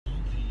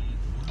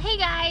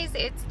guys,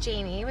 it's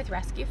Jamie with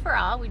Rescue for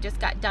All. We just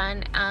got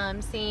done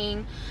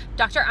seeing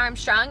Dr.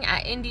 Armstrong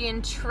at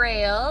Indian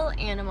Trail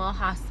Animal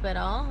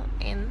Hospital,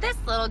 and this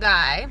little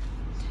guy,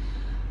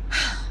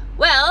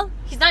 well,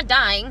 he's not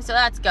dying, so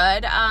that's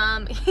good.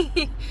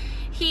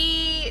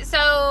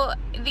 So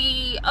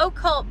the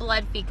occult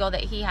blood fecal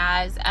that he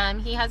has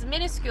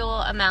minuscule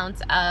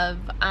amounts of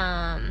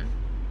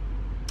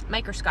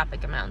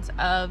microscopic amounts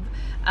of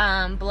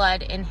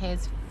blood in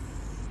his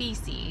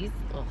feces.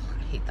 Ugh,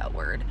 I hate that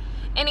word.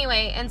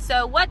 Anyway, and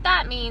so what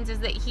that means is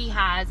that he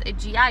has a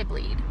GI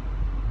bleed.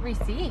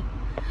 See,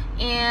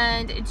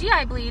 and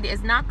GI bleed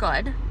is not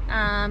good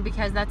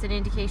because that's an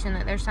indication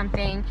that there's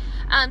something,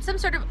 some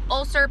sort of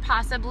ulcer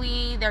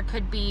possibly. There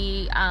could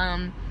be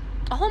a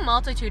whole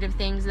multitude of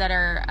things that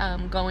are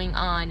going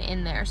on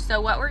in there.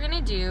 So what we're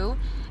gonna do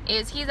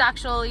is he's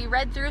actually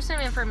read through some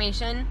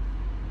information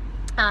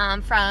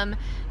from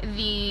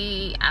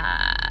the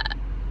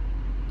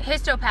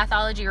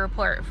histopathology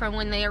report from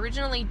when they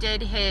originally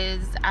did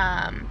his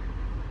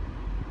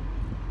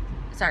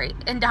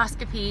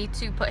endoscopy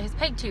to put his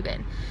peg tube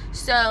in.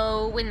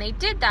 So when they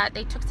did that,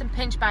 they took some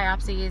pinch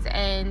biopsies,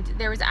 and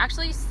there was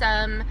actually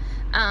some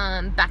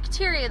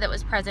bacteria that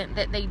was present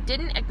that they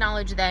didn't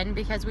acknowledge then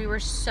because we were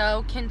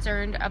so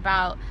concerned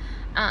about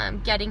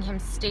getting him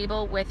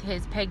stable with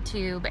his peg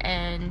tube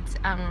and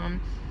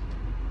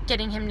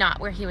getting him not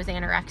where he was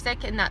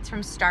anorexic, and that's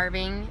from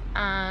starving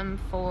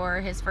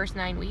for his first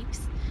 9 weeks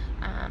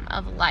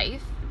of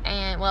life.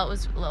 And well, it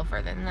was a little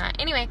further than that.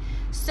 Anyway,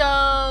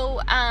 so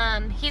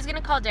he's going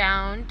to call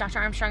down, Dr.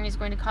 Armstrong is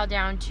going to call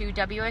down to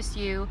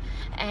WSU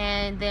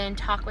and then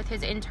talk with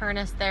his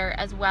internist there,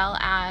 as well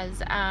as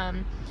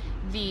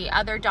the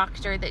other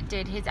doctor that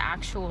did his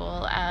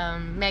actual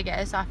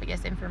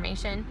megaesophagus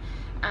information.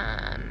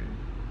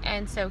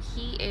 And so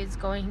he is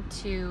going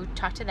to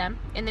talk to them.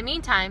 In the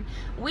meantime,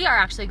 we are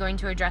actually going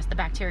to address the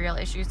bacterial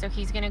issue. So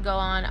he's going to go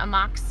on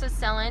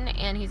amoxicillin,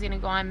 and he's going to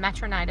go on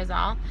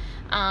metronidazole,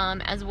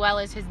 as well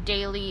as his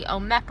daily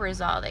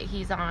omeprazole that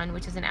he's on,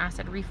 which is an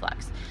acid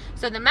reflux.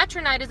 So the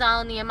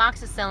metronidazole and the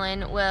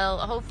amoxicillin will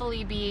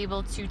hopefully be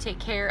able to take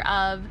care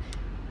of,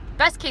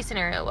 best case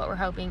scenario, what we're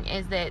hoping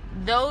is that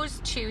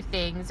those two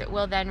things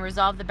will then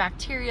resolve the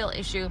bacterial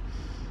issue,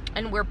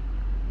 and we're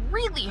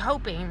really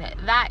hoping that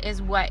that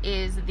is what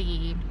is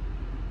the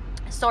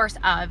source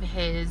of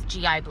his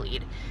GI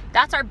bleed.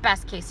 That's our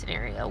best case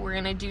scenario. We're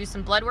going to do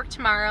some blood work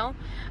tomorrow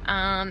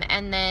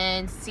and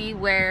then see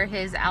where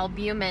his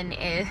albumin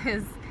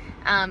is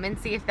and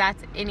see if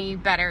that's any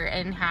better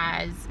and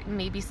has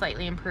maybe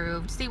slightly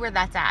improved, see where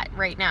that's at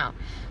right now.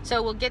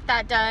 So we'll get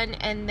that done,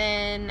 and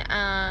then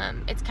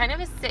it's kind of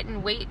a sit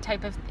and wait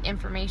type of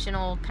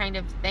informational kind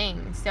of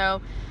thing.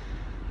 So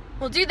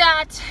we'll do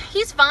that.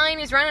 He's fine.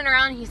 He's running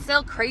around. He's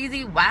still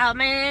crazy wild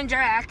man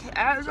Jack,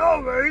 as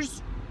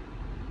always.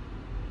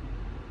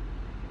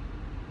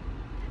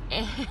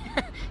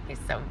 He's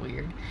so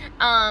weird.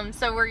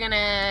 So we're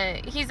gonna,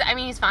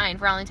 he's fine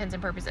for all intents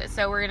and purposes.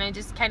 So we're gonna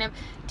just kind of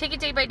take it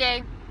day by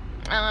day.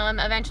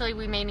 Eventually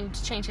we may need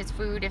to change his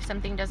food if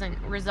something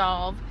doesn't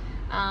resolve.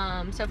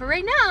 So for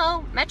right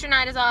now,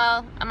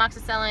 metronidazole,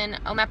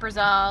 amoxicillin,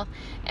 omeprazole,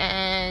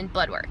 and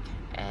blood work.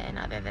 And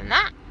other than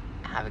that,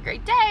 have a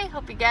great day.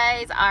 Hope you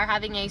guys are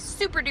having a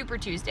super duper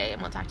Tuesday,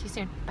 and we'll talk to you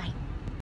soon. Bye.